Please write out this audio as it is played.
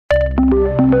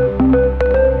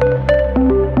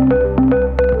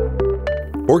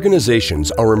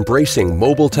Organizations are embracing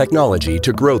mobile technology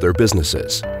to grow their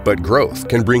businesses, but growth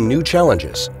can bring new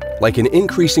challenges, like an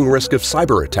increasing risk of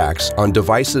cyber attacks on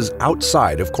devices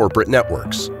outside of corporate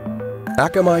networks.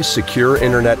 Akamai's secure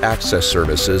internet access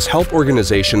services help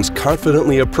organizations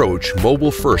confidently approach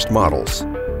mobile-first models.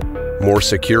 More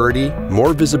security,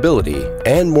 more visibility,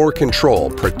 and more control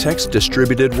protects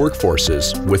distributed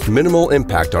workforces with minimal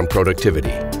impact on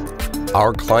productivity.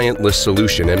 Our client list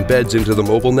solution embeds into the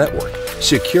mobile network,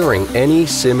 securing any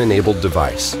SIM-enabled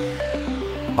device.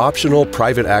 Optional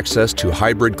private access to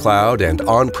hybrid cloud and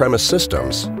on-premise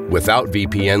systems, without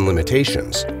VPN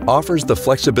limitations, offers the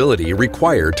flexibility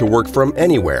required to work from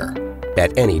anywhere,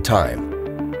 at any time.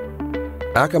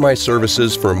 Akamai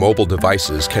services for mobile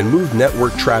devices can move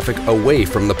network traffic away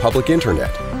from the public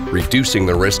internet, reducing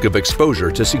the risk of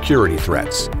exposure to security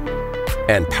threats.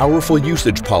 And powerful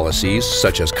usage policies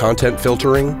such as content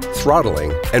filtering,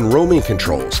 throttling, and roaming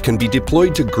controls can be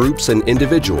deployed to groups and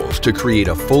individuals to create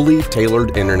a fully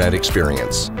tailored internet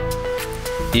experience.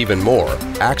 Even more,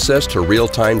 access to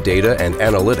real-time data and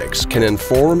analytics can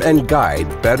inform and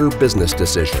guide better business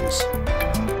decisions.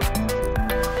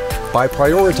 By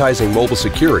prioritizing mobile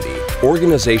security,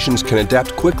 organizations can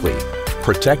adapt quickly,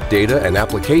 protect data and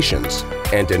applications,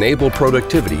 and enable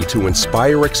productivity to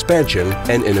inspire expansion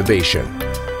and innovation.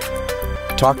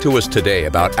 Talk to us today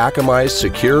about Akamai's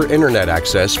secure internet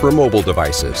access for mobile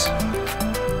devices.